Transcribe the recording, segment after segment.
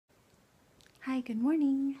Hi, good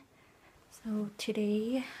morning. So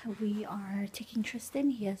today we are taking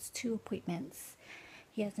Tristan. He has 2 appointments.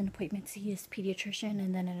 He has an appointment to see his pediatrician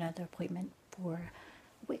and then another appointment for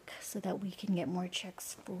WIC so that we can get more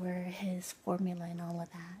checks for his formula and all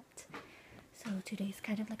of that. So today's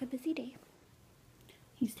kind of like a busy day.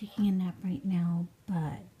 He's taking a nap right now,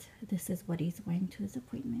 but this is what he's wearing to his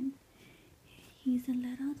appointment. He's a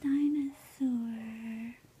little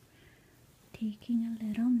dinosaur taking a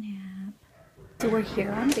little nap. So we're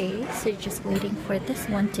here on base, so just waiting for this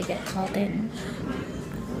one to get called in.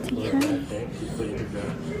 Say hi.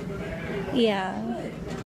 Yeah.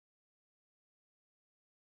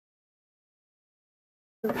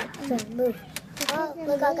 Move. Oh,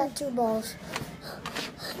 look, I got 2 balls.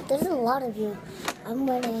 There's a lot of you. I'm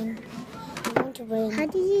winning. I'm going to win. How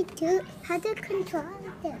do you control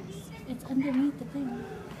this? It's underneath the thing.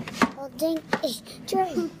 Oh, dang.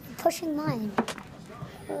 Jerry, pushing mine.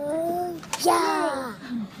 Yeah!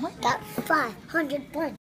 What? Got 500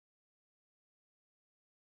 points.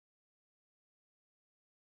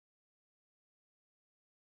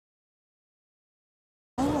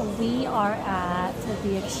 Oh, we are at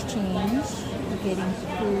the exchange. We're getting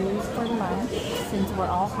food for lunch since we're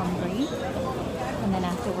all hungry. And then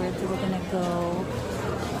afterwards we're gonna go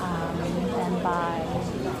and buy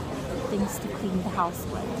things to clean the house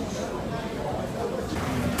with.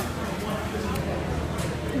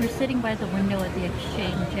 We're sitting by the window at the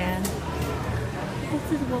exchange and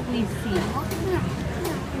this is what we see.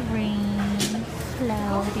 Rain,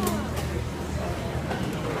 cloudy.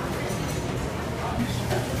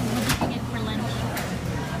 What did you get for lunch?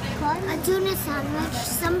 A tuna sandwich.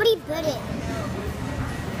 Somebody bit it.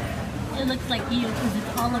 It looks like you because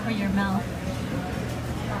it's all over your mouth.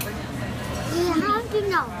 Yeah, how do you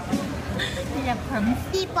know? You have crumbs.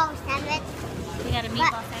 Meatball sandwich. You got a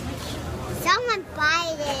meatball sandwich? Someone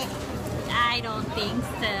bite it. I don't think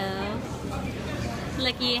so.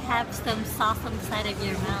 Look, you have some sauce on the side of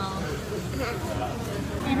your mouth.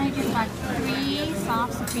 And I just got 3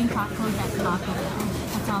 soft Supreme tacos at Taco Bell.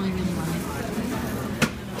 That's all I really wanted.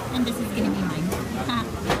 And this is gonna be mine.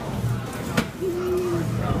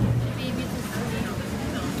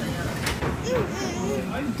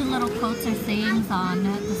 The little quotes or sayings on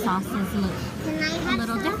the sauces look a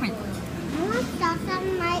little different.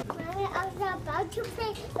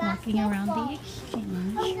 Walking around the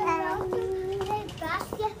exchange.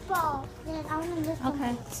 Basketball.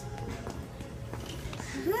 Okay.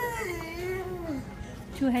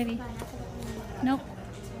 Too heavy. Nope.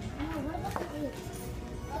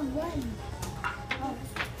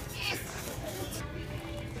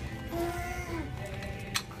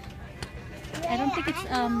 I don't think it's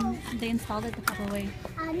they installed it the proper way.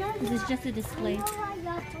 This is just a display.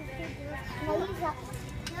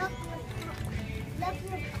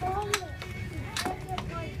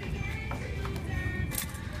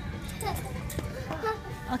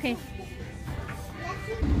 Okay.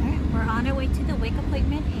 Alright, we're on our way to the WIC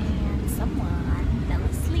appointment and someone fell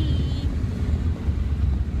asleep.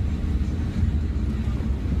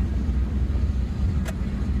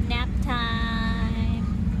 Nap time.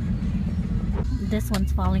 This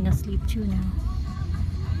one's falling asleep too now.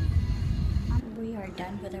 We are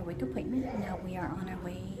done with our WIC appointment. Now we are on our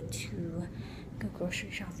way to go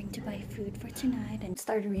grocery shopping to buy food for tonight, and it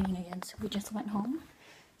started raining again, so we just went home.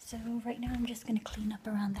 So right now I'm just gonna clean up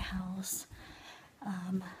around the house,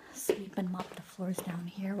 sweep and mop the floors down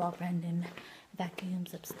here while Brandon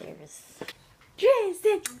vacuums upstairs.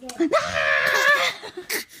 Trystan!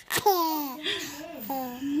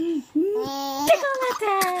 Tickle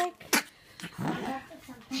attack!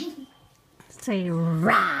 Say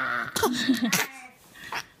rah!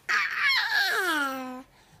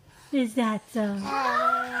 Is that so?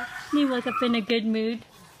 You woke up in a good mood?